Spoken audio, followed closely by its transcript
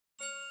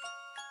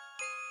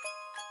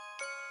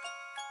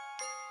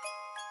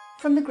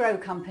From the Gro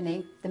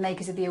company, the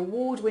makers of the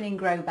award-winning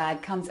Gro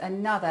bag, comes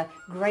another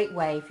great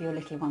way for your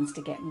little ones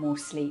to get more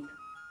sleep.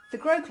 The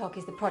Gro-Clock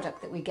is the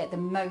product that we get the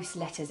most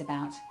letters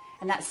about,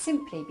 and that's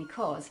simply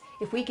because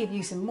if we give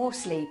you some more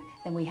sleep,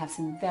 then we have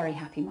some very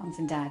happy mums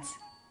and dads.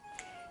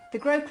 The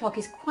Gro-Clock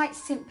is quite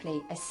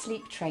simply a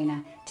sleep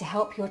trainer to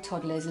help your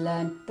toddlers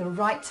learn the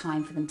right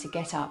time for them to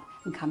get up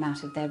and come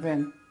out of their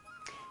room.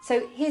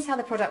 So here's how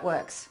the product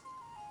works.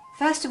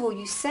 First of all,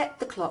 you set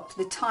the clock to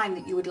the time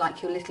that you would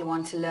like your little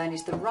one to learn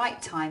is the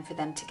right time for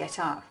them to get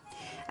up.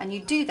 And you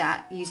do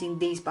that using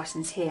these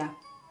buttons here.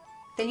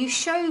 Then you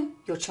show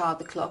your child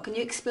the clock and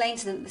you explain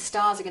to them that the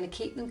stars are going to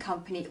keep them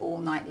company all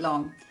night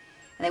long.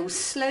 And they will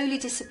slowly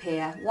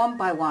disappear one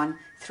by one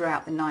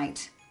throughout the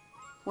night.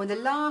 When the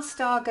last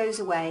star goes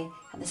away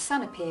and the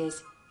sun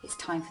appears, it's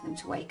time for them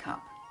to wake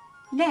up.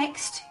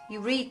 Next, you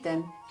read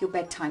them your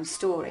bedtime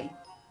story.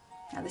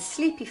 Now, the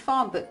Sleepy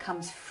Farm book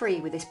comes free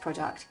with this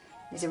product.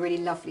 It's a really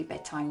lovely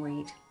bedtime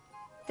read.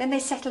 Then they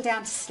settle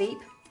down to sleep,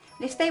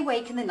 and if they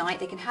wake in the night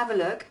they can have a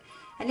look,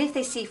 and if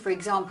they see, for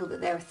example, that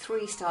there are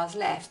 3 stars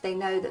left, they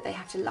know that they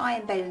have to lie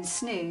in bed and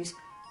snooze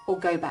or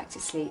go back to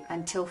sleep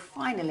until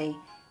finally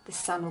the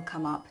sun will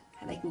come up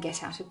and they can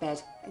get out of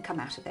bed and come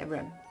out of their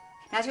room.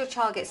 Now, as your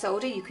child gets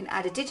older, you can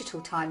add a digital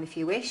time if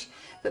you wish,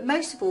 but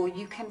most of all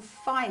you can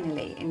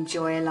finally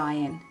enjoy a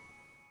lie-in.